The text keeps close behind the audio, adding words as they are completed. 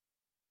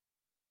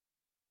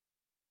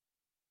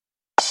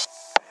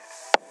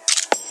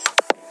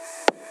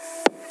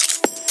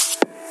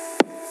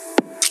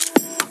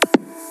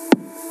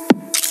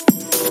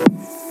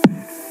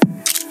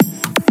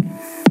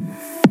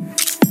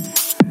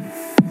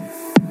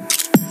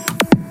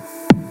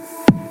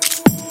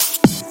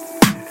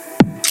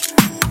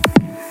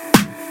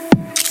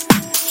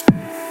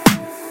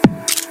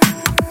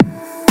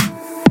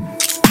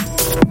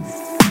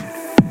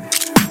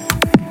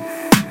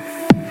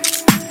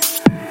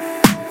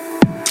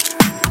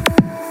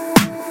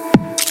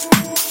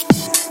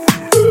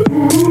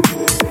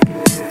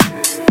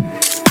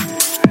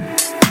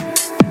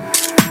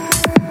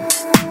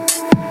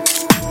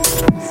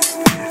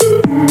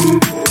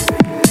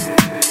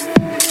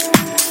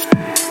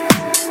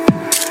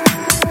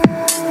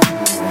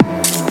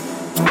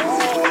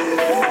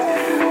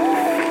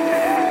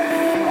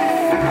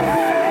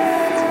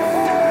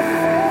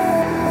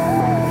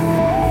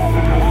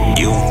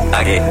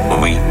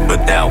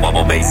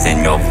bass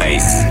in your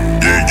face.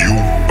 Yeah, you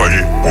like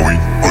it when we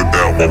put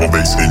that wobble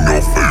bass in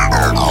your face.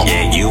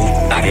 Yeah, you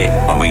like it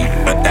when we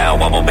put that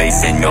wobble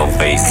bass in your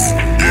face.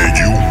 Yeah,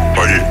 you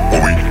like it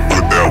when we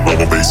put that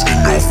wobble bass in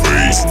your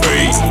face.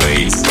 Face,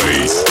 face,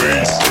 face, Face,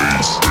 face,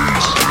 face,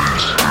 face.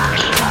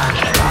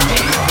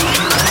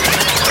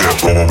 That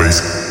wobble bass,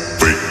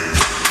 wait.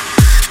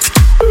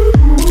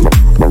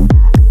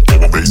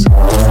 Wobble bass.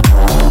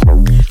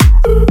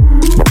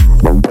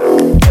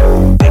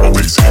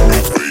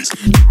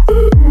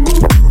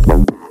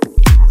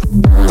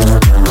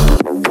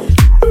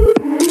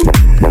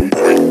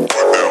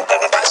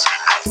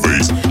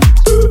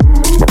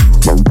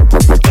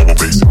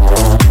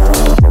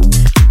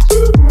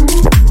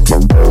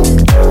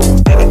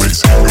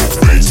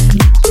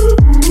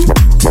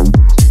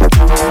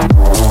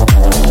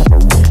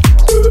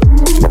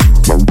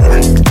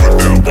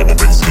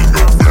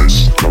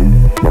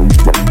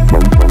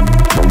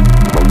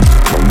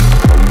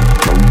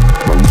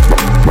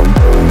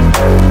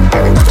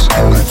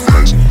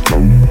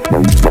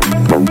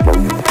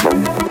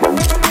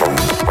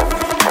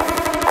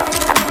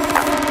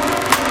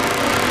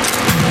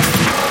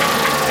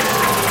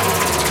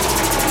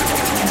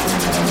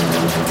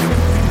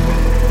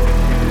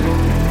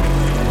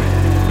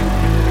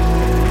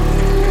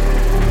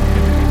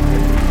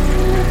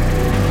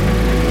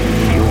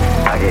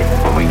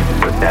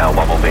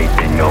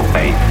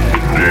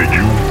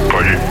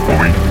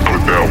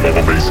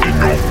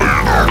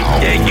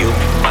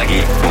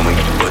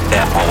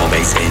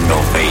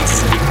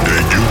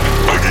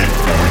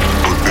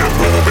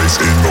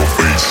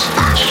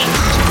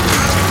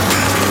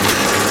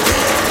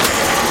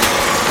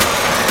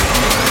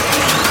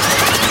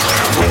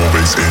 Wobble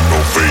bass in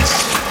your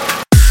face.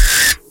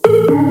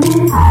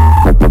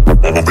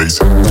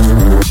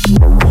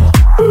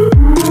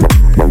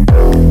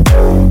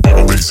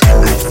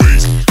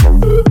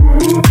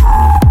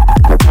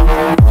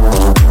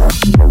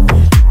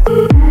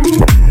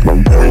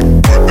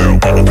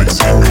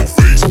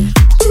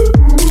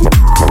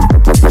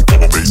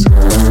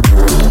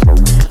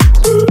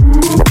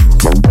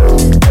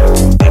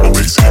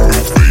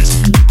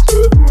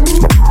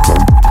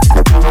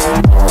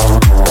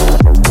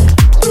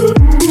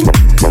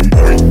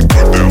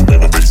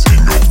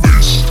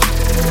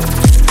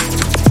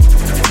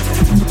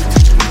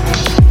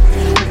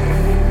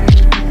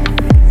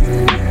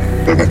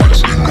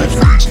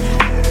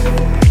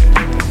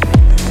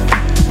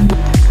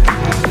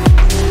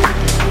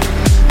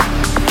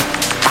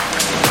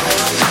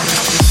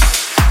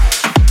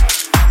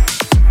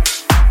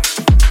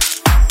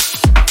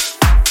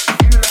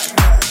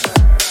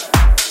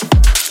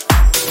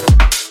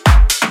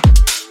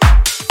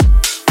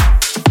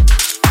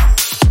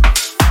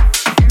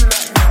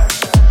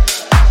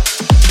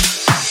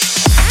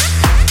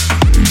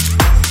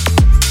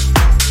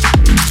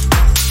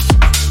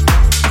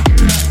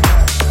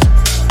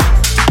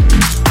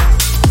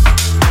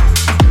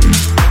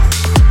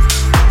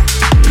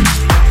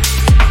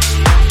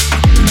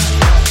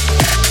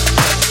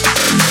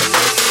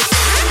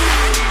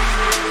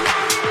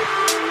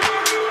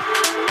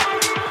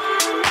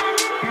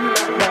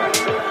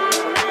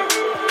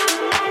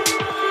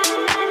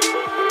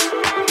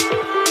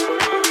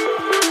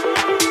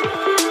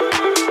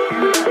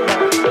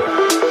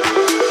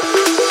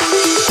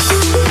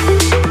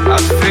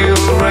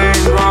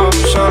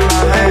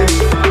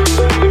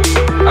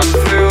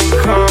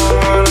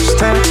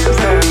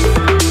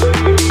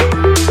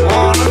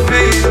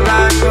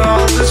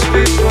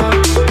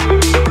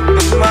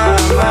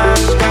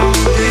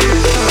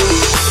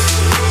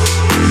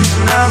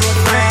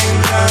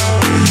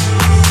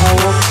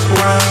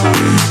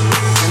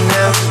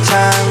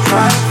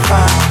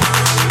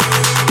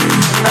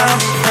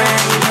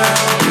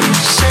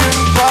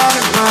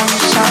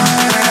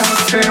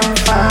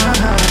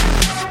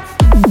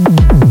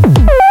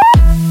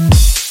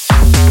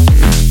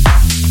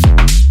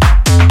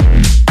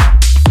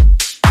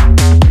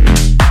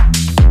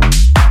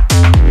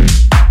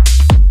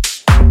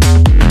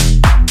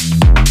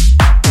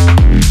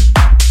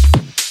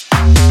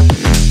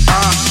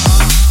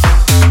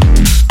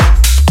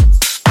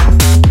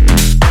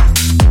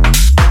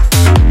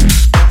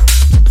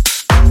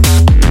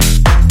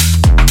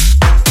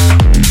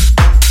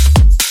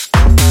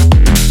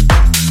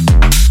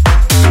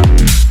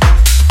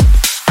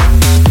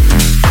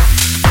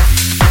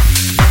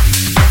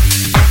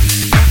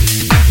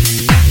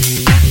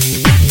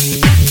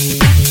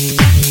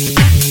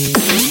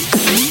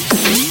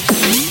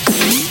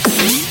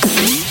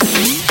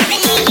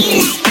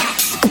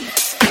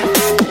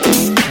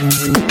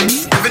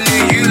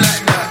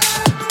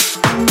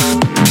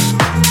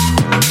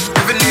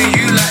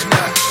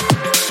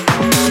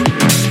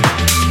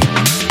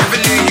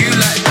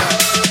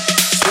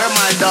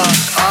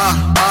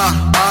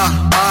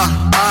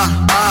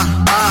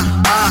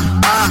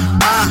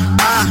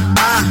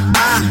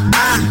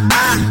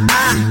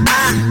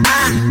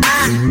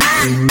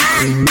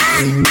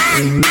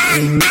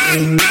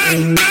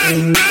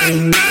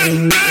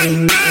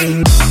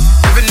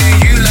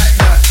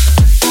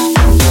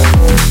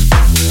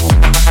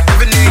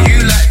 Never knew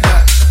you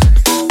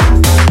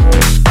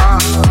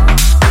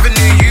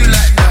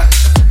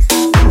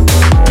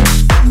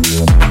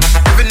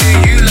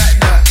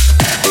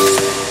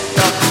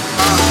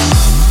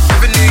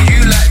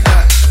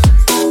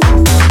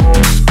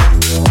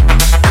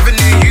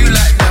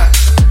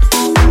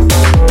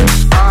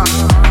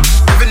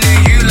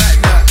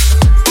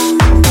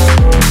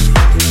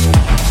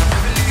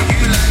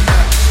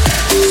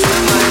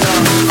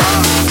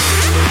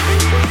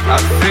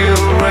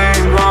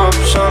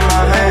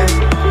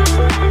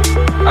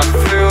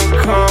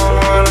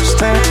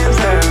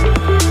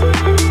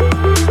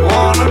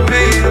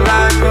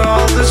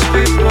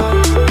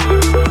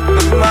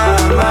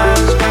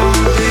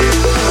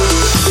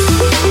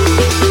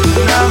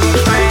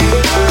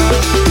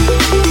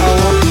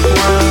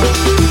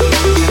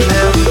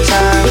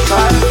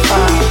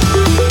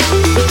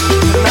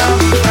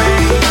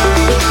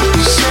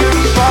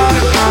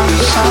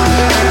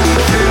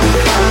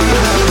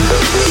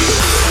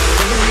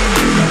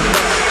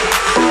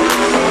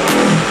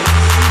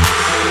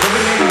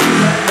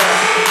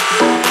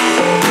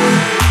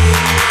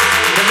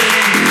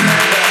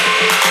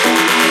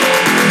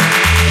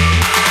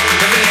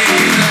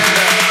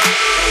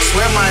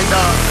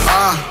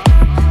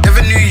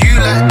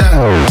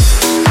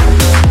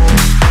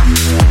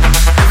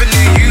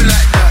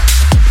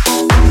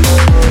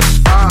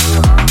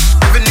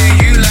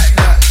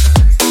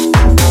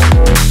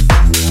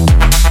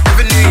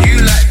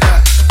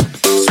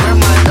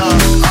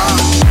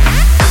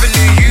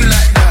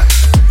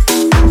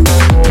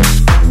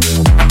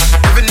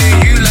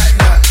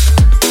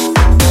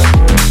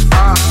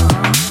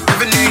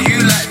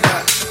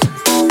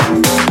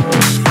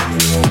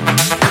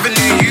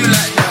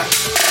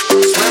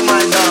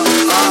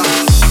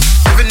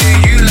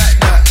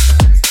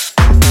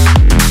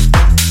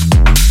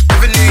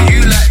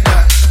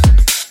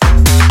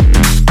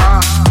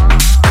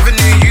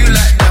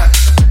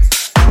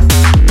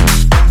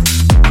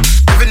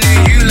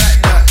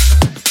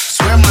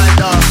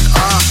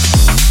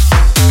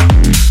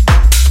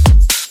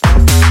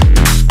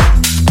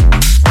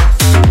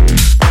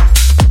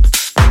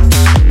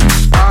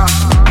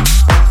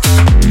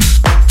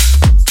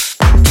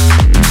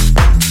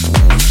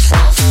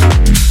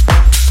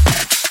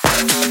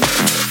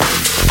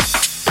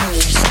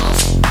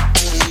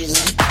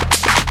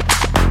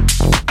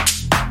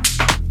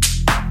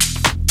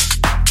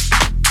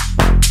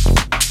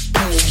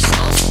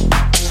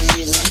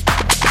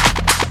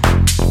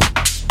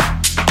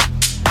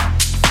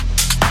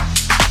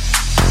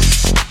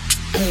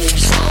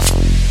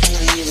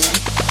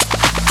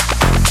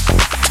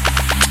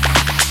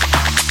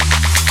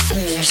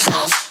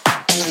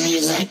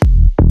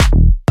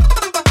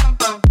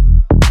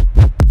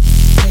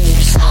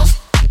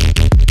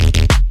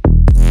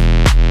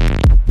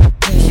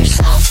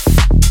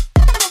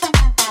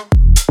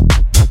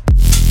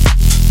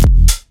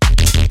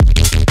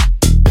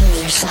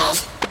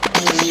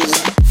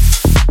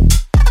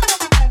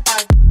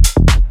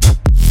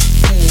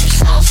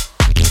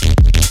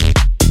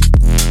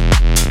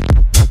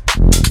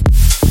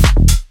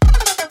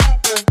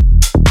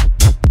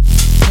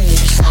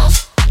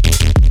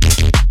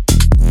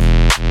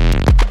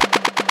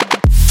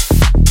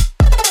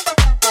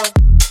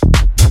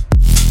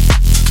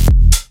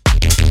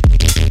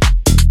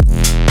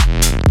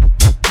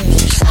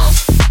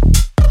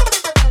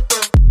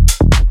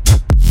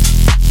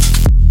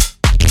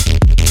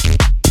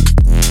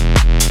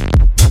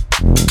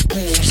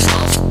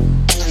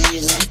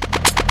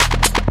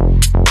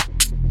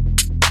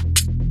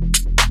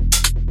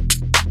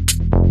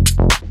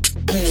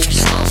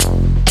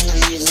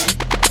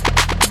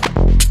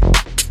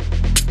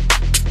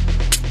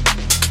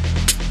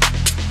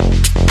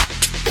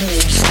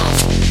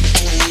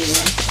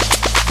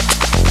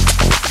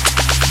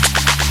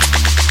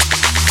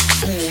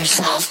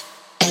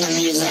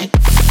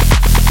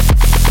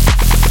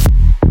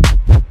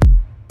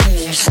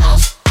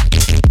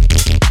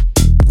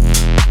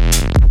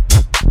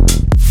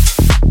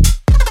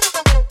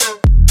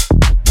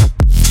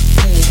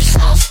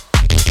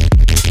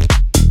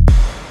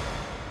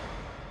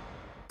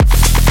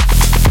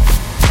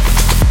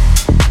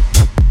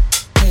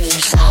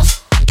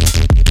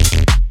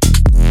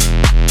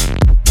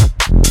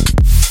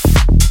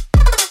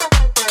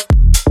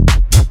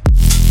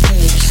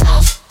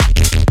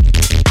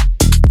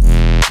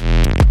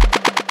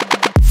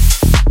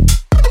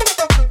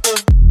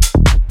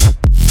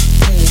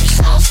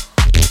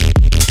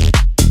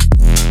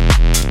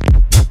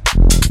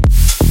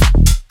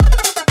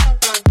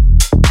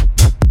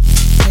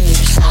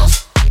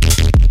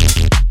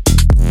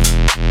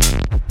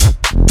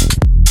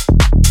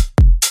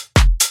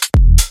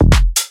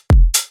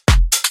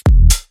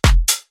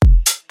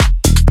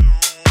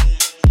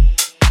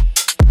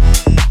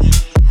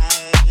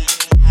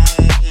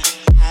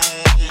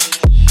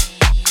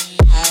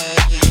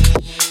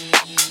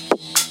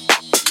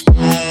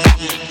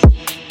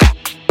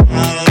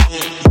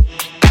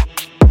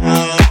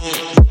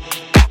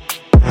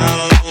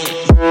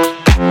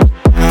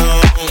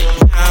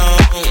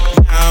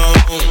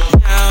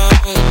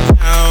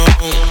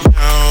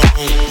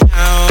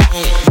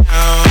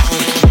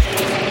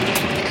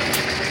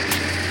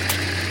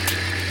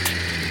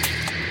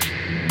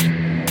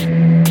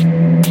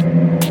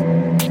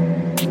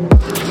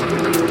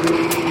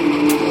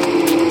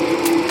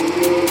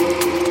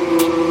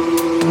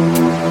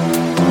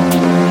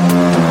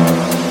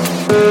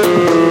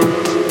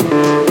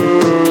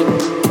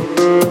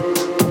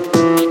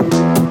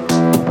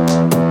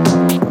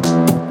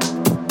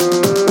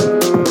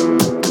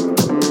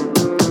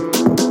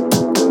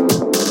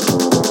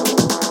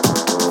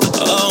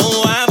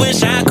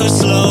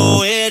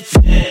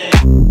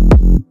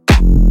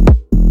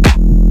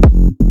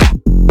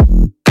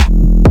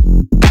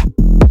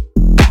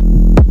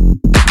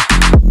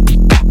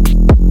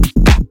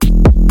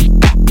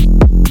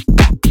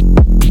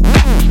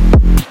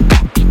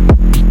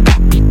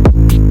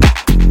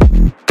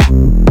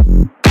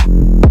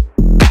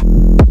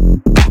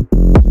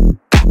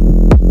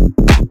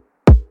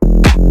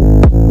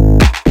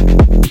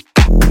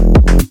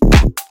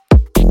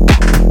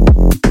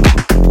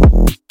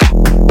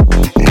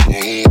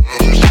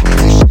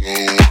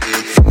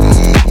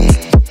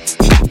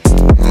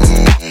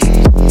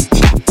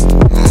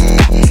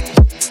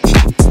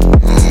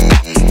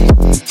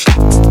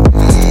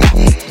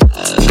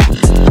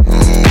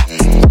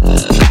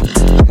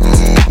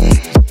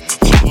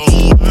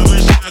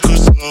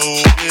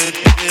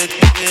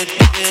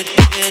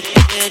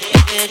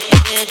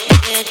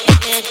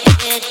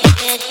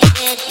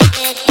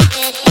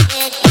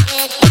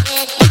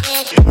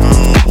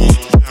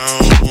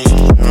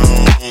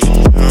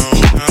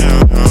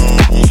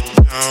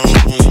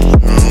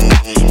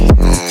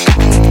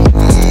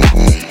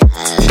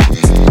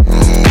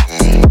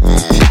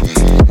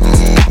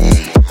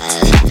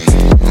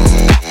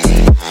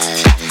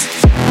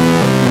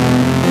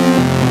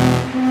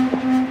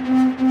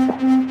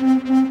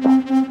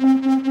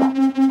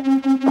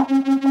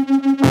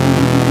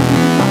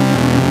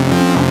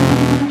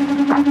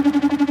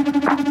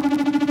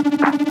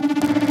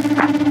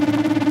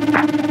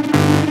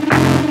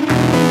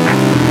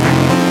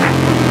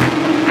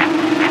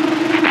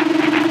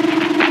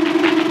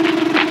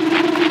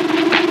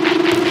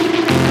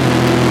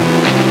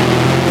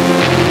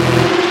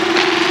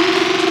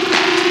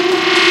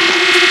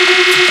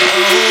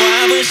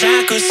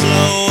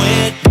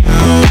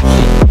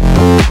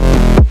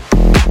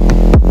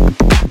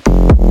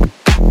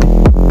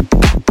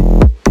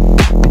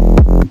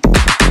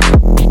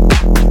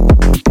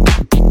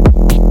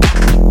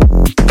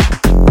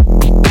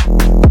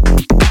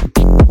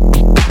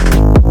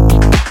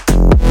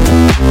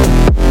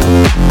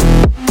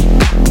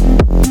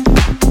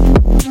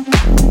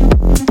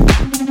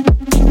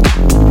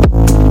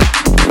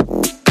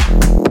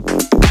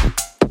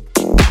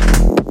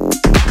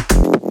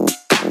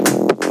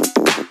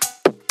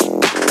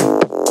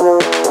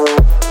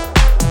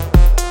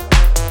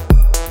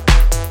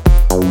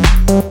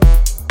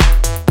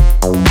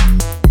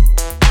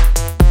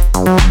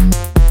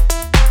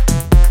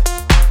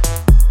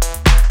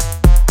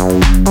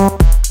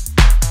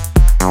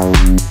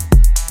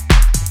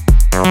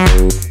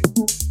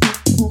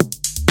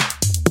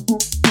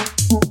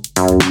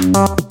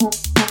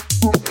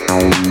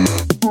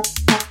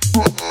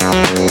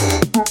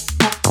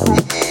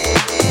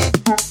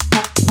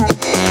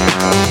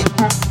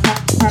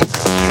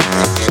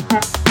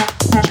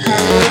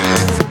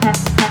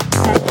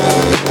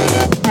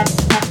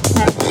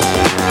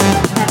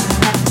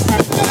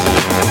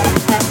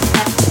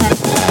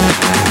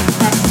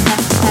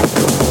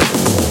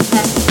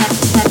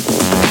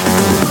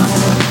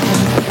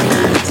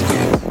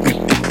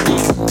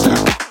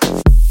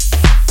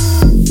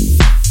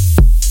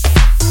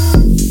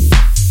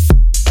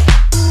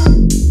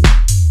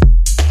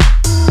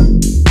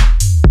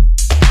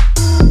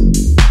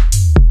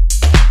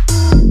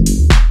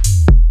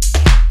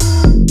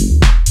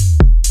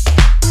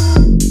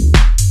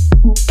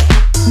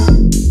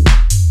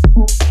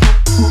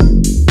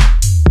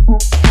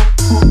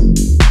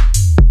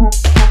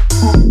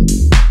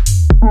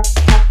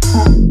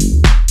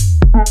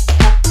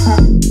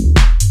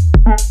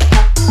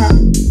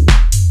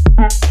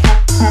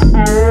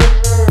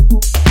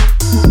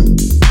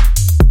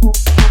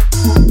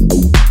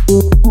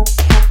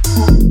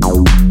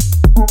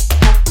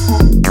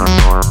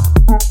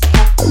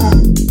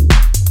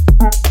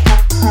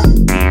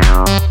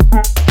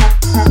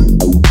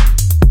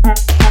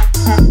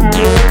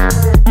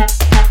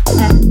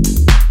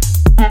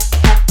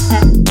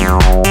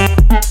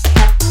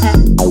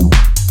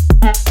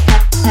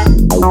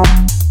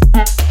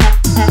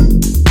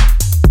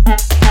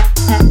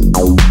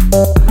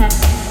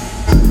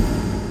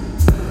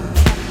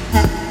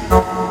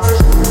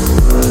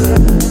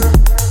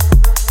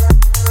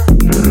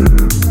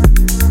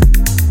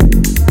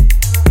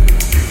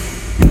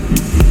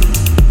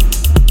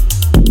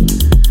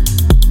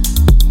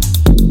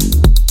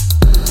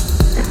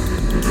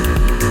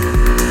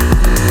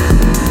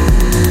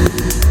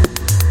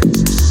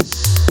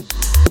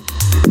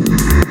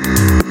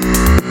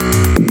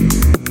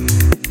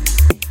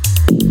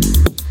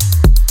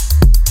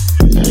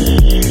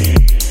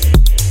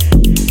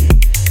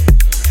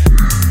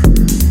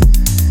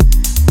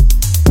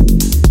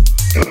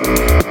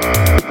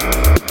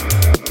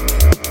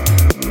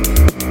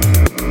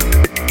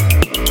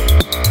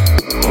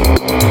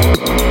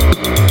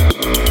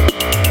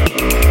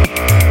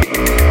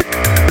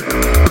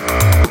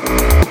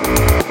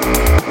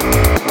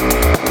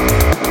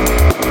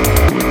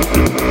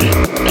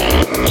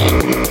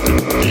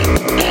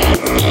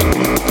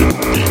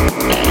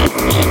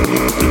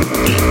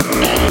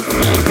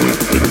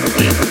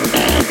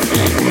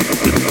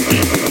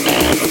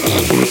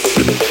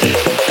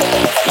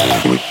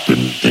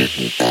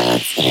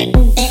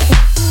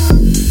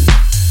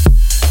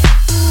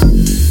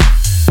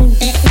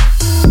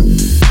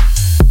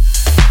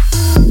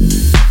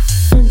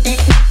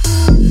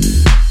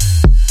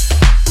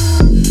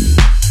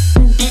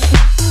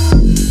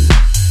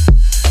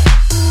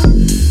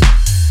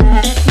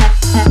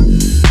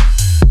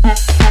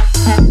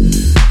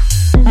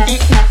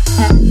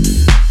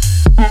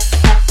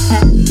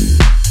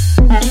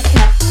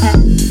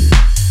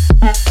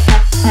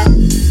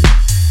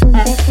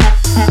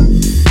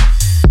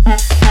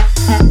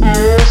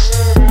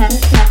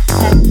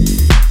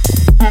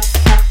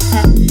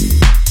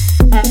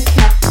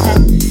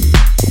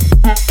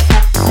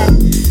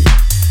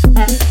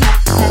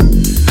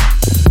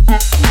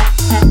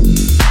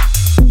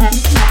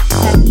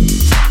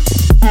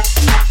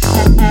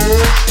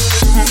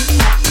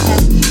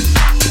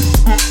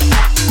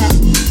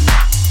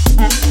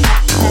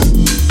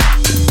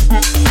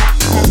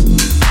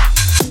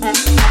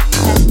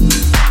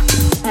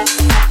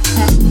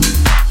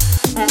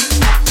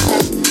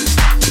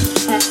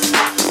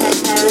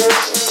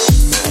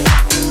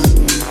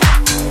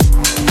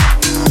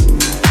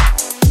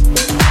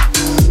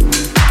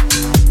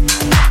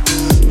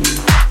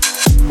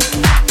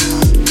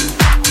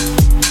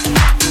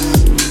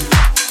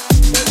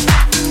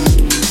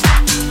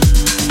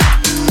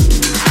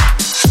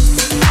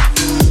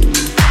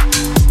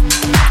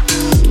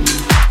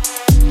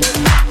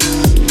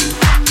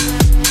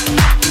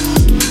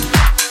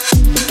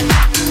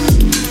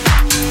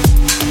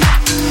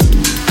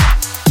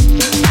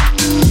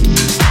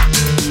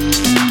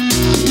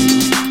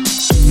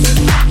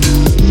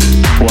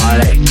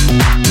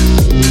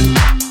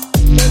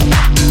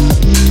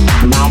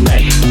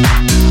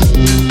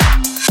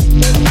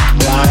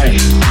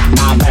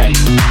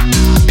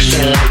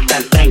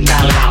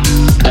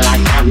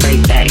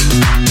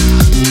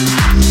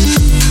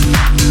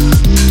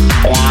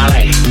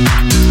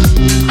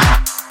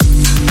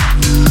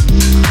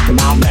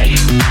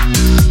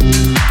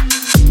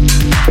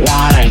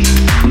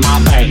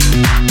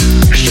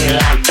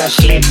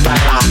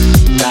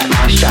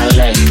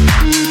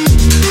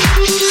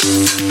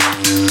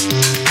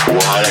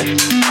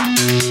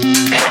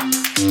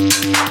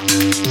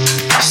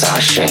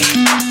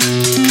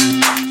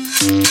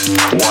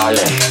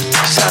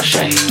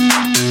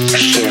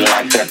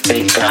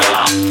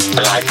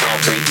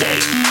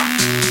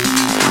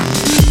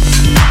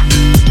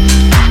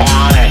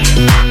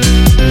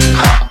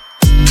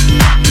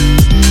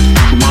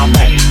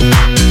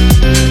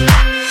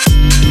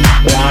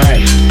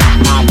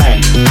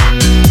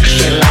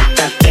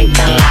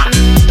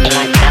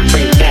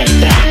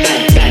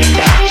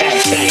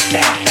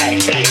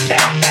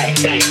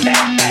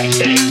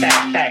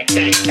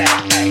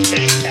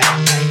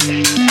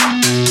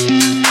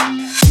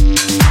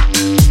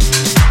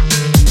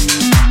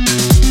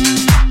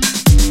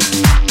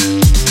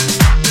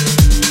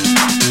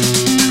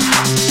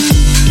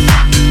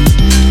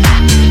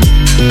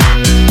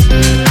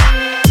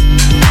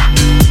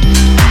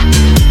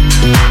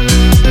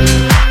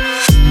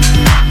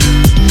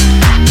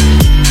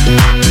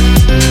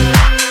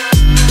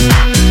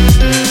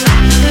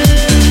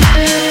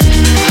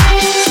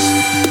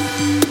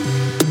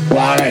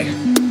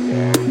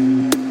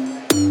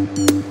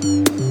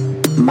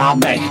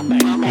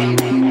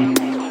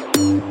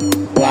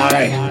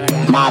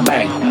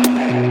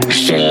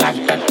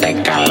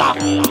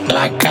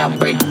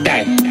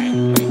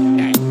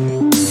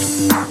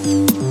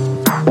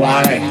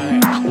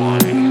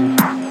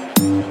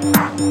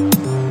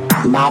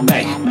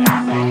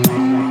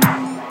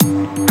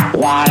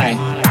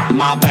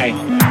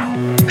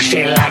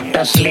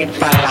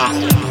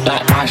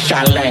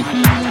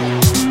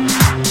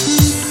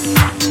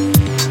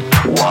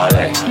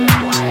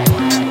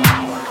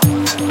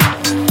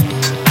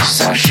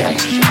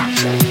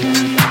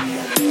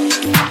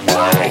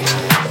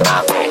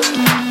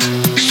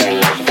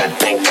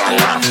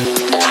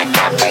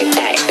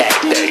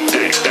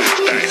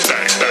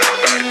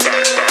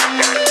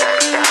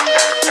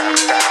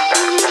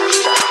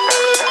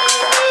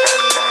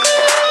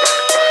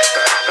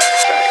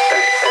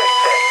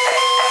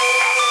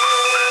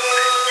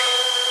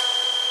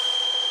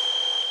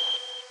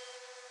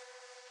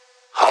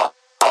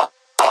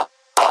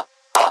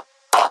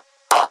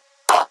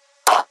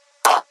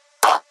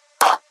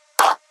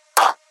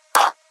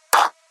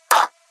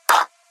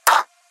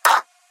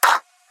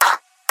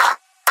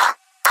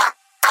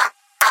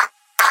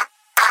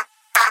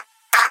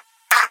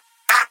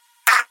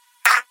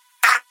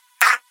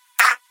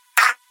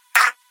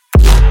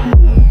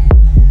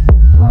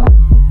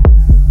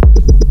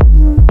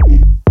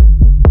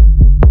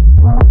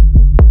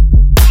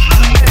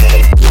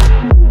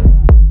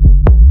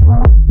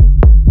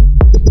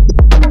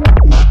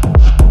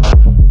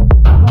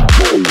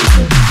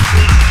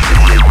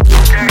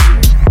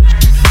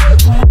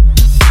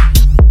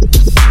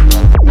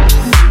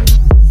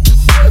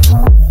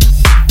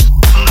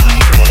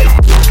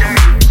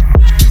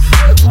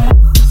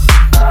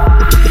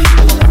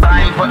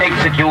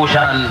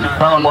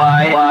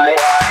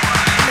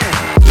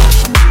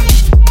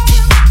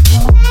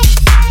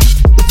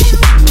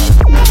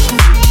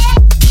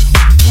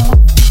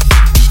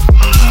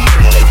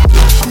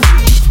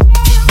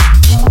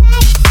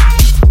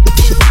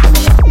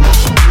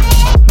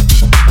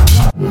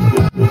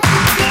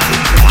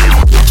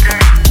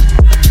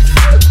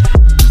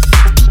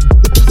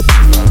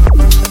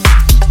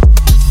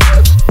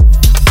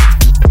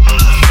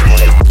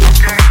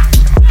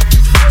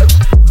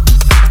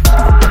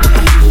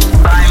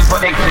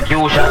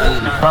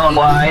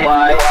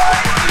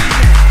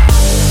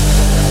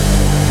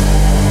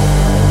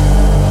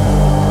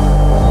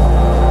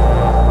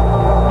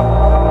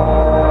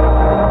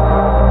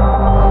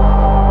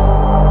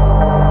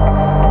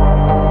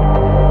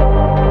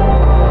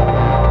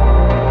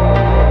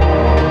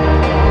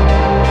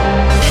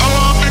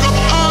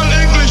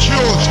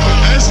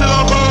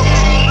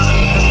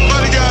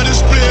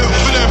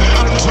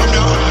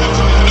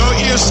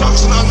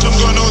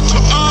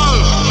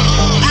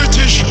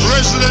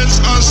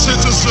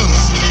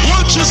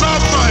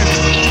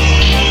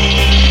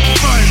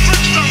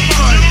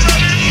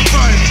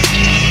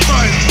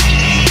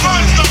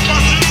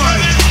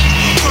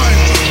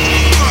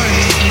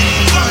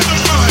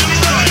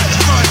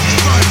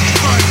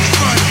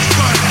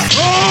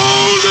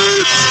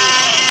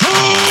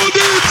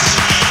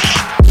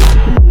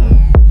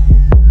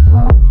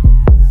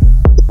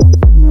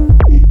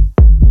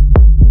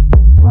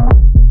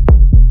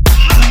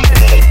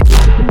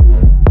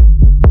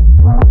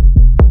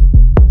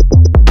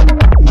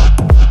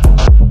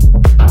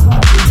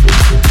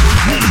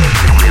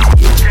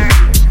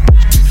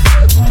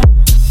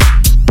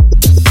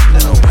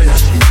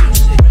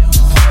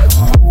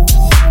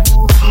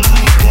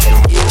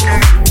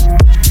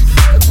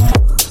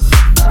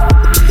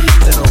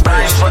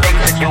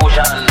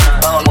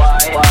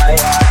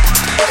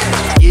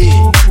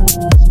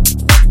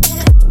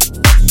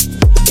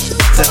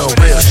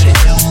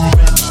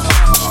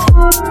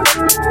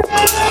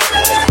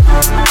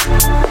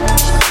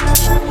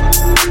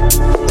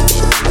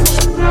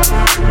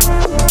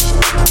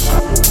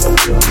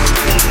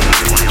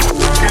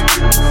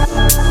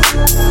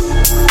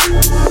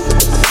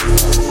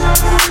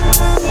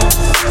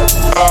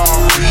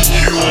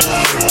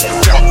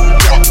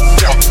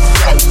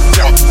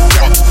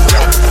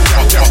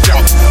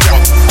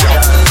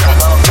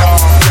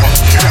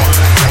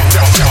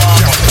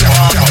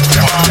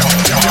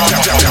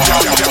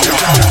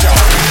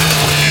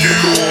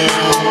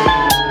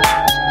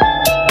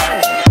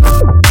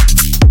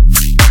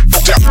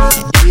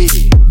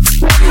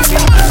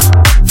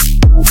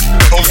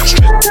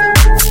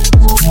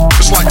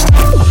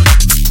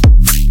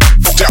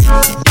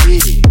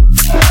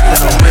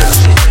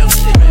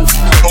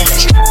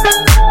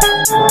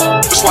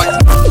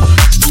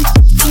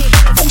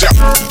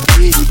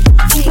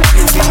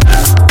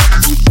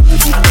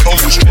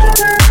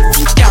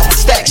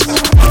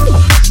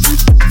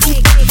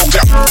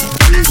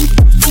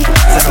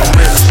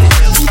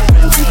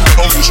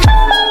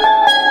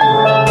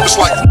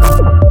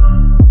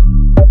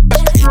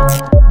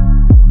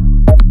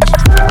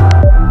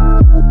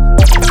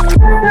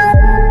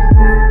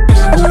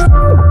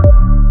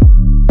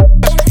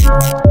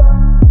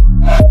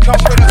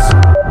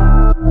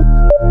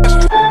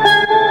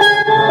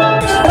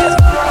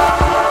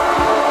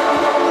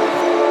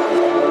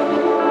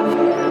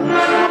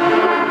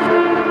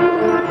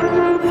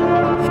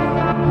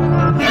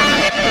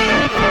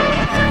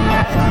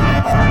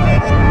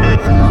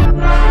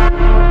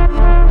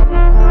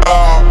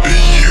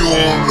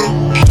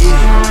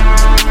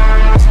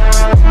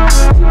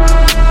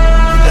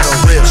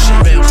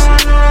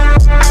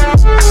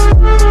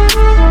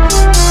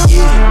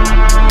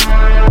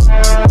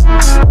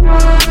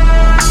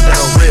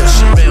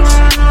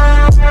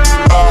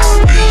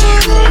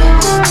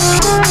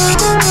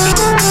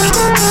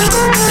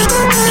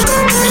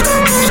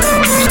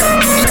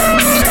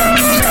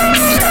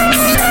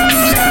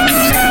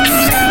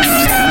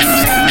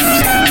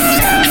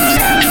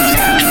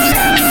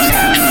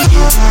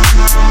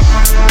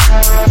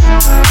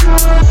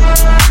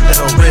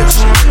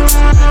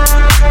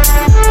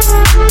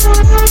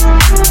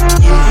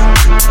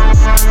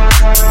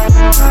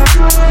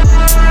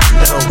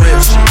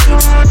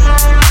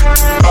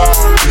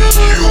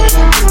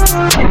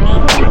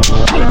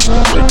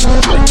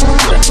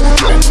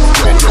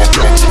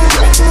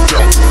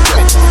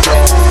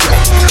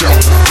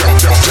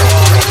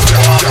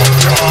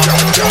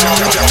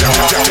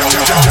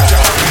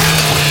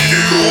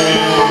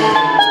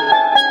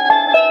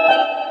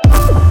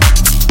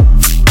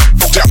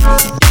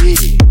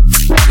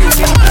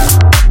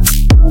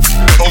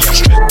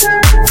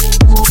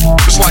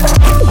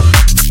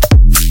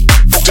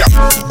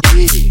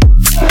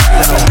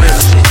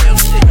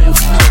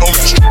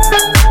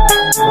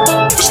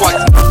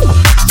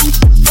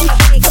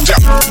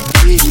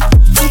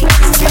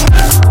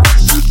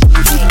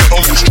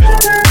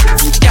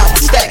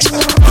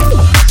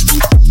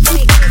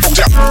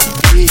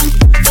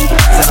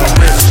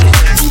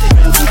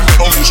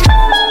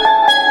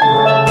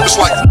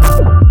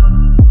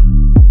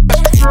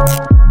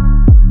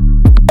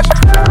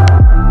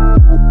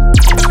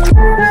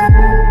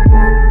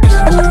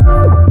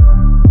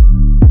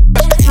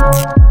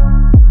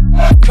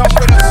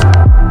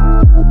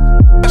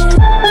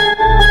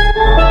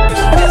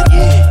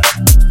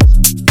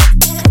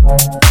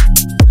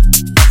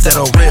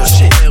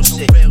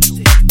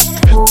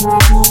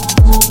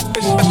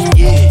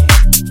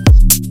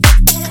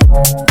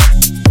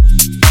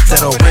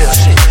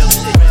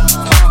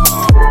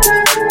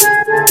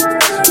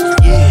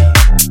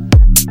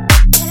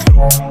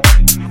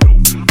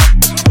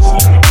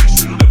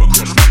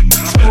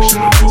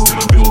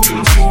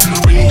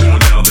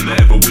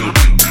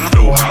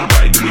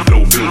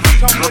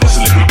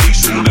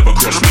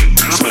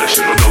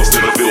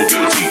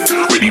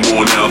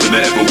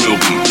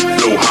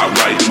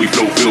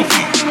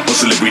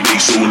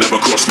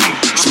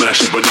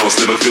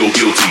never feel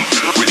guilty.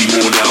 Ready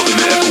more now than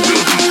I ever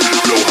will be.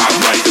 Flow hot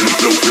right, then we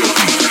flow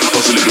filthy.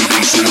 Hustle every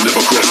day, so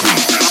never cross me.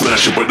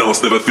 Smash up and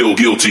dance, never feel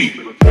guilty.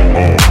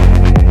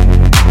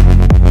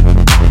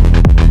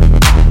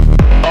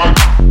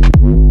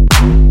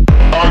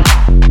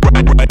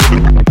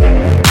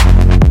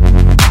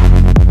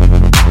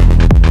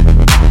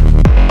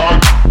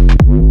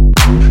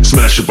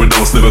 Smash up and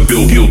dance, never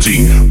feel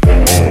guilty.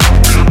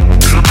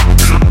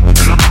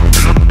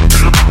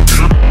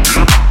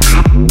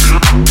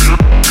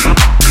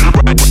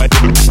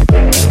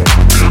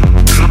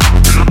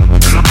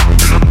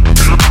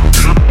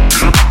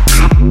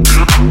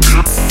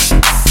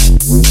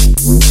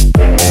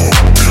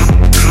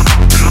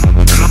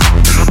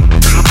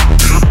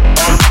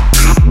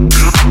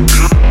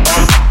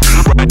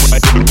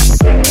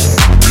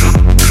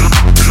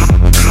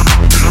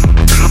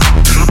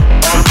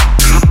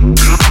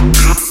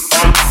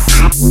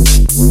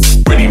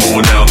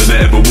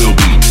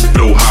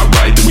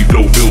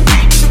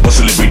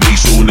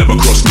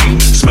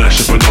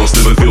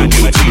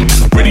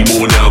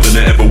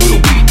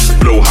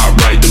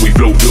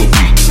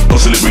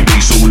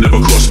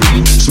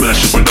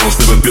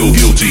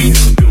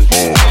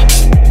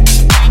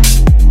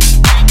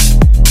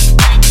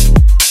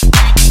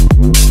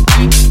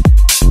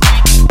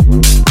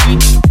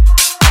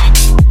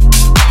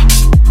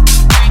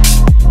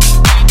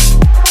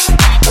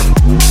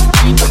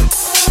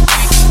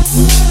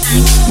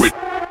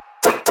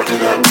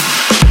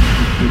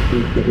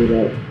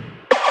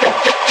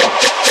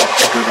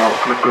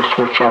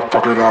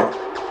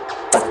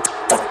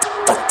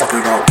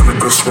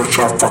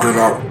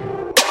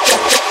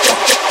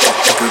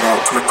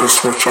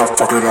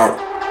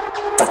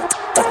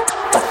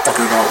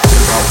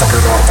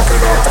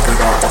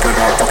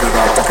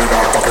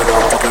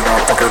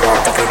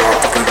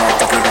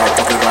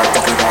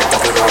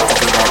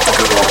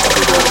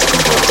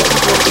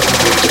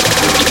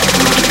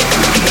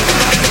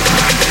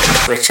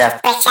 Switch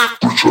up.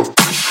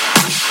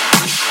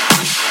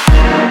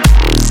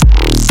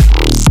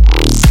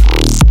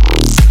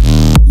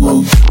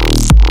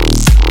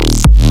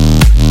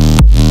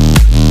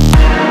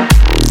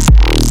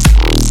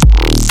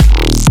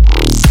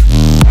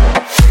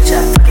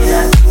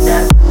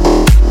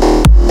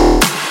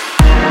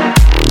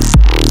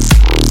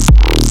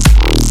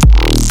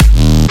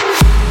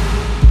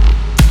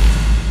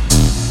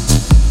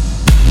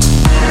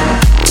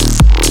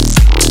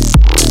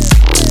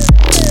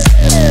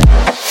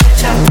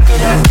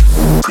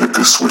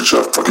 Switch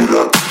up, fuck it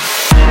up.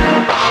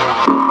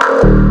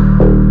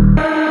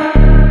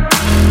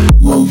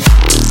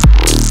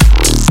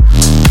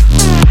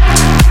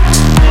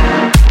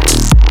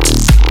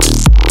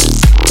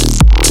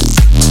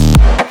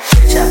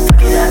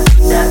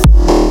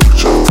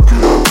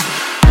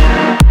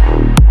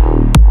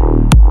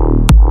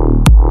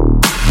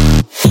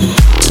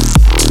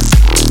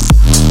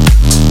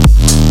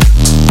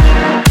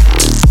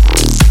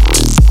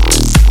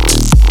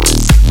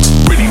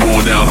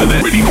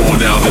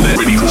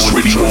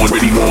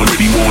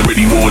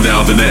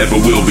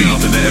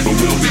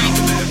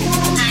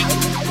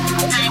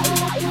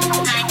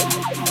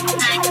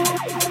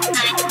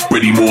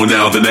 Ready more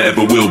now than I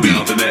ever will be.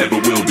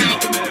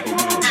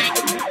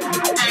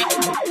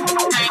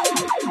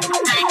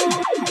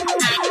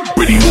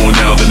 Ready more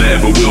now than I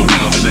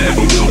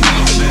ever will be.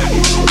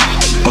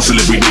 Hustle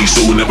every day,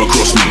 so will never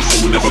cross me.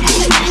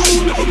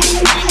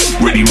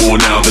 Ready more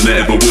now than I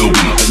ever will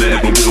be.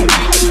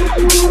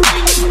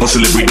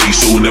 Hustle every day,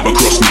 so will never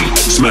cross me.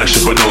 Smash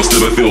up and dance,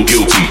 never feel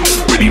guilty.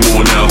 Ready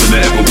more now than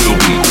I ever will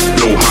be.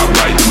 Blow hot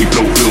right, then we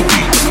blow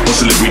filthy.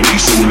 Hustle every day,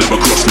 so will never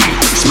cross me.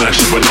 Smash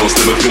up and dance,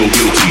 never feel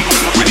guilty.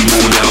 Ready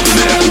more now than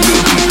I ever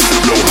will be.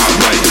 Blow hot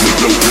right, then we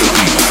blow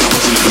filthy.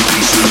 Hustle every day,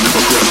 so will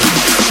never cross me.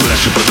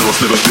 Smash up and dance,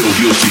 never feel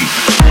guilty.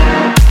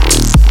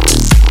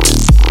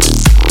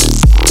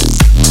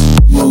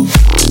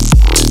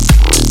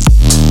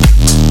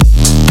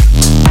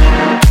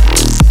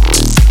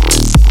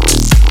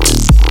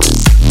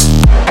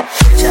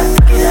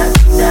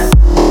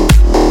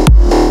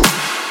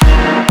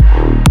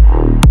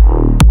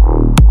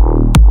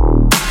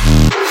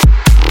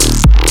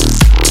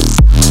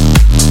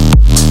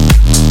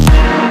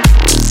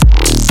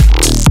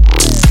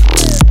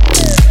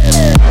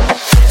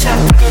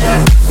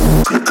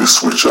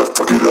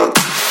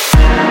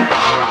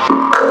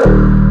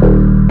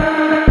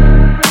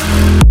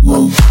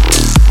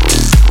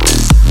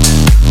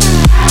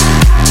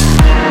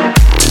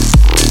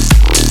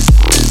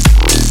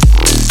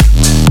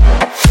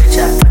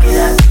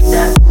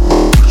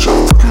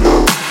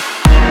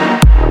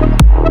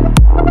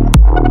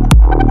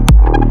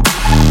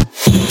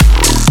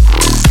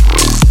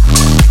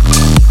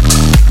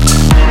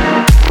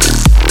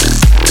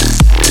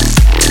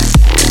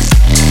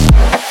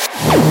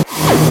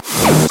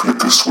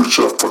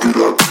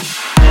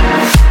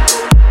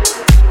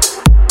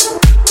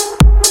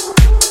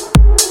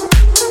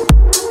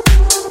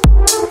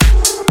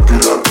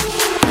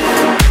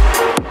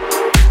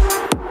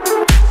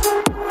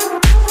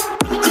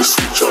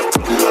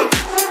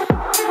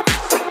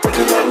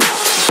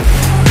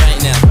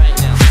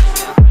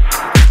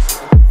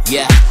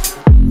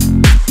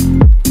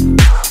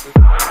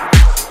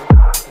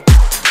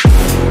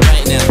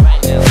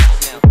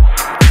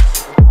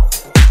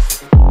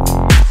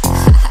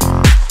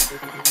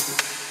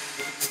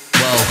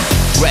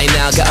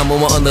 a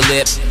moment on the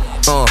lip.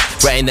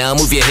 Right now,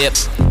 move your hip.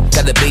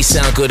 Got the bass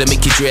sound good to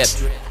make you drip.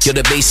 Yo,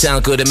 the bass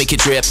sound good to make you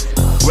drip.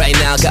 Right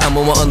now, got a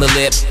moment on the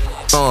lip.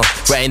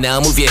 Right now,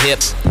 move your hip.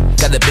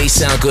 Got the bass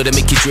sound good to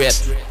make you drip.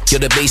 Yo,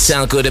 the bass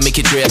sound good to make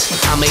you drip.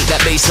 I make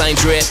that bass line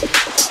drip.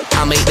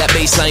 I make that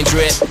bass line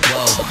drip.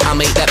 I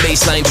make that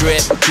bass line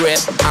drip, drip.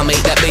 I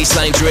make that bass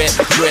line drip,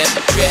 drip,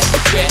 drip,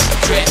 drip,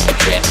 drip,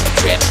 drip,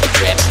 drip,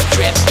 drip,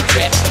 drip,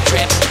 drip,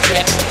 drip,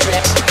 drip,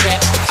 drip, drip.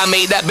 I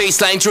made that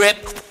bass line drip.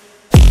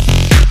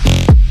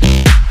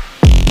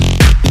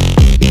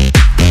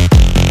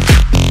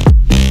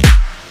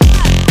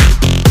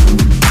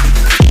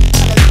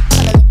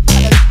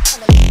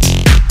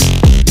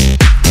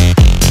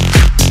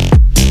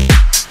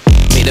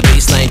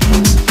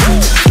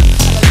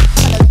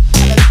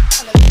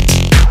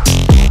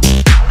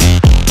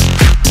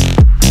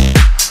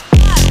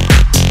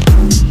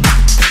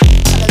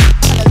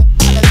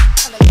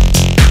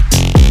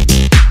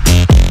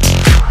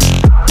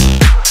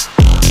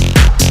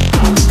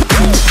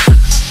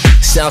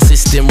 Sound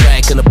system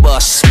rack on the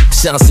bus.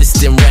 Sound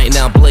system right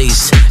now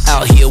blaze.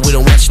 Out here we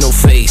don't watch no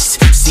face.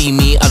 See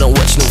me, I don't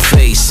watch no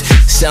face.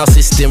 Sound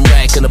system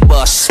rack on the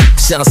bus.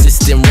 Sound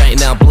system right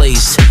now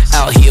blaze.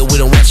 Out here we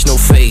don't watch no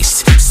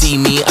face. See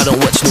me, I don't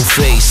watch no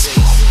face.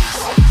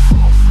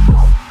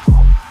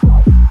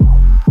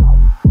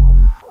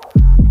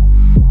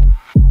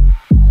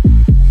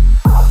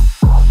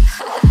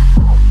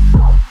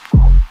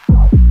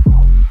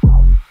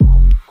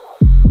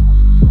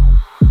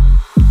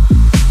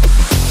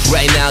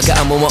 Got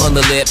a moment on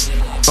the lip.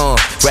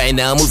 Right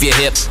now, move your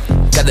hip.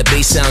 Got the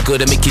bass sound good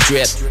to make you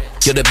drip.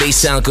 Yo, the bass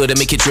sound good to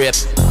make you drip.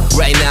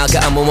 Right now,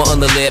 got a moment on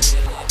the lip.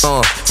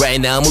 Right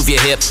now, move your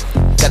hip.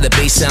 Got the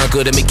bass sound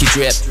good to make you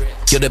drip.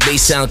 Yo, the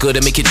bass sound good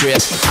to make you drip.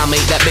 I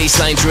make that bass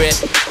line drip.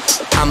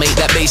 I make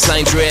that bass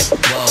line drip.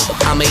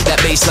 I make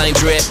that bass line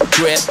drip,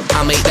 drip.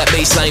 I make that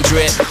bass line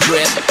drip,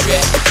 drip,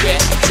 drip,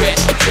 drip,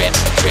 drip, drip,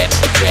 drip,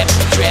 drip,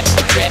 drip,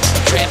 drip,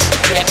 drip,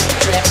 drip,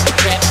 drip,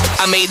 drip.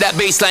 I made that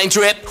bass line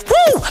drip.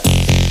 Woo!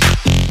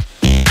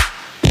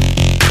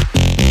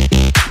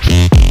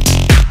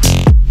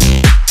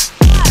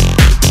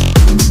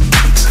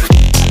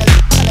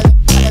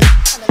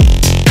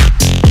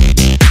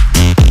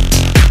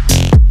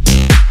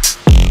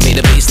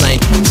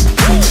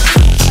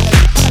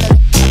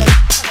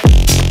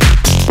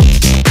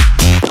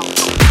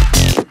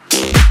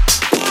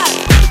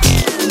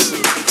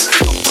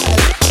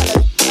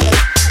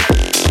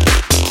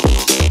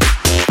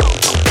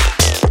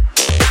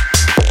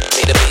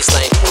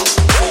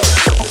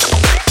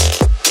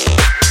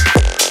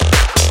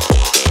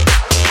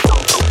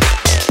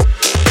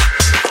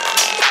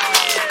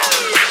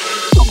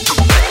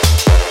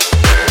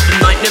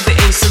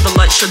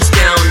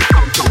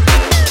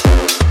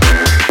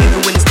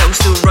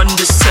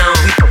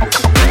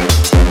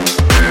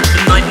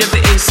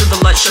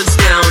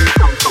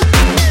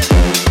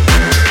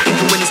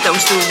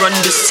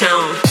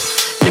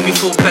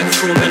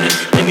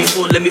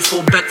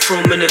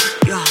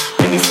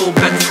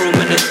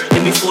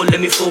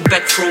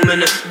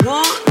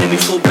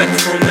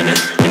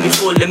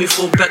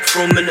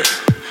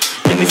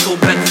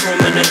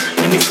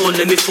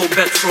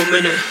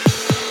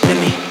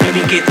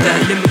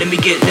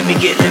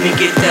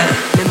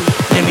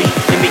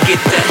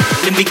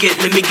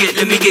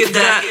 Let me get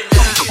that.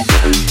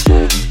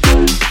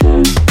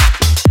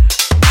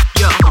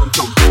 Yeah.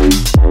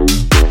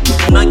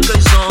 The night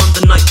goes on,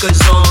 the night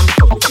goes on.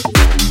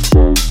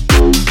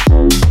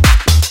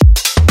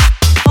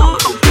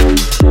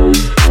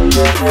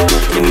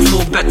 Let me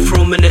fall back for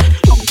a minute.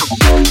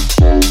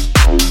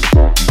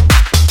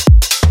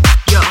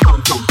 Yeah.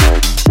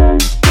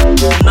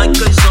 The night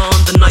goes on,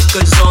 the night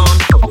goes on.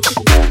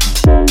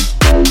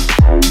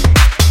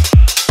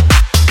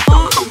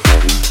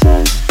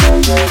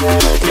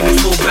 Let me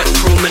fall back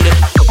for a minute.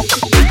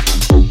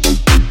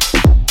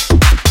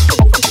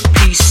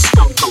 Peace.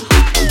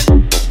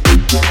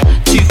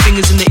 Two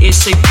fingers in the air,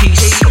 say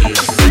peace.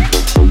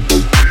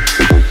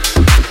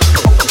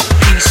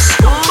 Peace.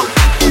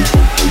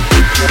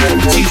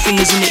 Two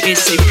fingers in the air,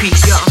 say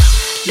peace.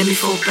 Let me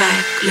fall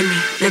back. Let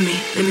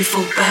me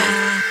fall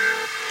back.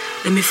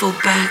 Let me fall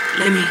back.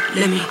 Let me fall back.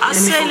 Let me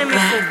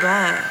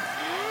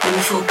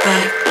fall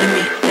back.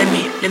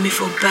 Let me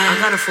fall back. I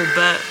gotta fall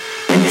back.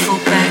 Let me fall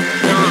back.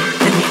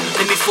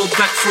 Let me fall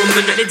back for a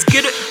minute. Let's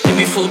get it. Let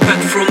me fall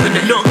back for a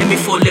minute. No, let me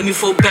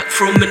fall back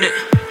for a minute.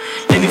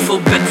 Let me fall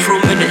back for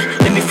a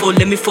minute. Let me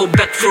fall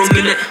back for a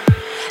minute.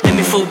 Let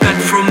me fall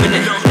back for a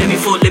minute.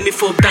 Let me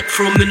fall back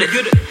for a minute.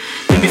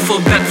 Let me fall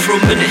back for a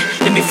minute.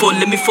 Let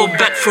me fall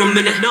back for a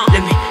minute. No,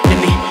 let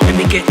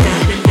me get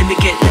that. Let me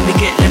get that.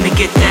 Let me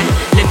get that.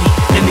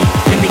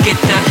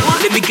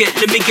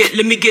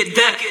 Let me get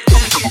that.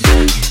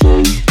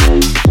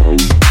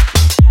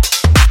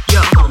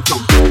 Yeah.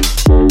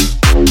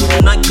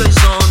 The night goes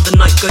on, the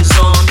night goes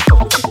on.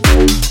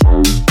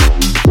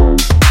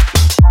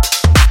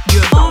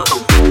 Yeah.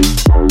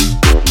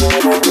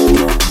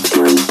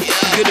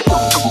 Get it.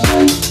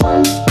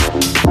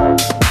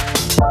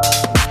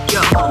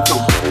 Yeah.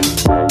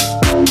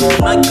 The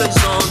night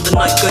goes on. the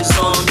night goes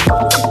on.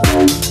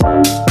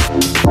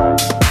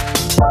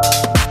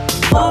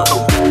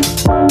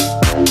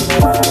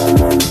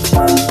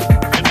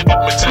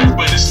 Attacked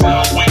by the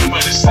sound, wing by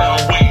the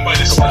sound, wing by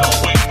the sound,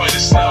 wing by the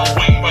sound,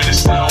 wing by the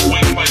sound,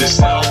 wing by the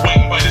sound,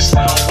 wing by the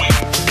sound, wing.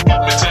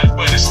 Attacked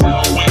by the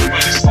sound, wing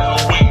by the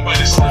sound, wing by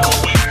the sound,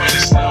 wing by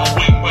the sound,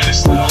 wing by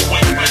the sound,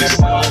 wing by the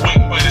sound,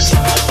 wing by the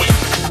sound, wing.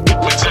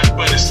 Attacked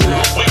by the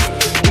sound, wing.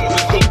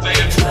 Moving cold day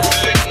and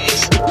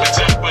ladies.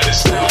 Attacked by the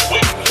sound,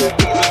 wing.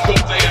 Moving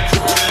cold day and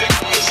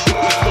ladies.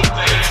 Moving cold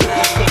day and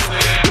cold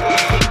day and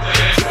cold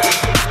day and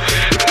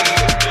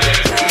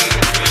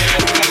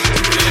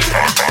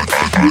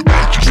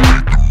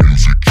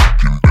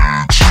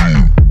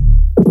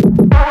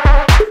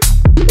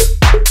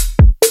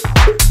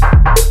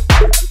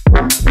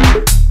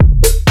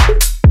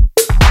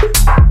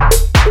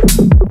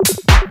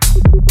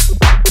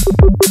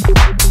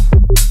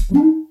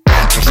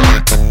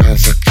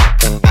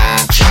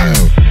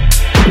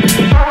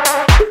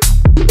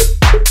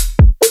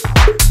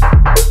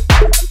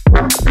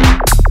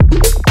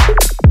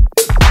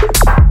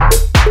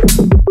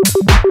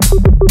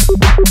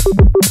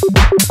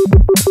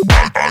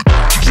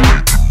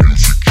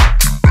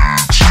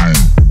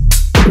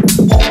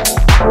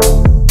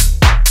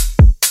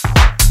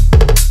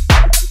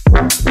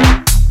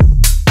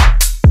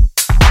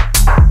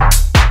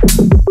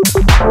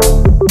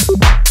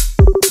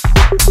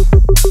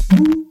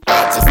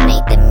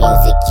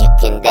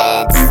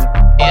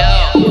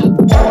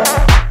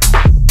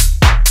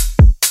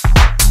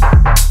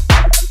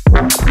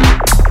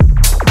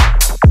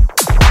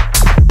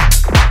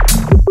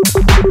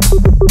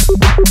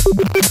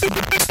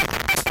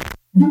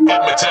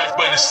attacked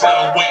by the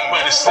sound, wing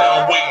by the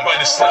sound, wing by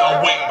the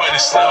sound, wing by the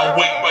sound,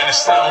 wing by the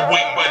sound,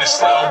 wing by the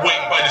sound,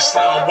 wing by the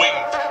sound, wing.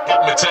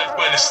 Attacked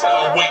by the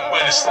sound, wing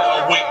by the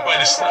sound, wing by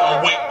the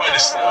sound, wing by the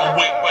sound,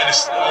 wing by the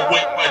sound,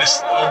 wing by the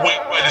sound,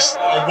 wing by the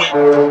sound, wing.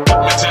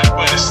 Attacked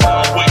by the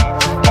sound, wing.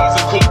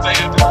 Moving cold day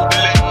and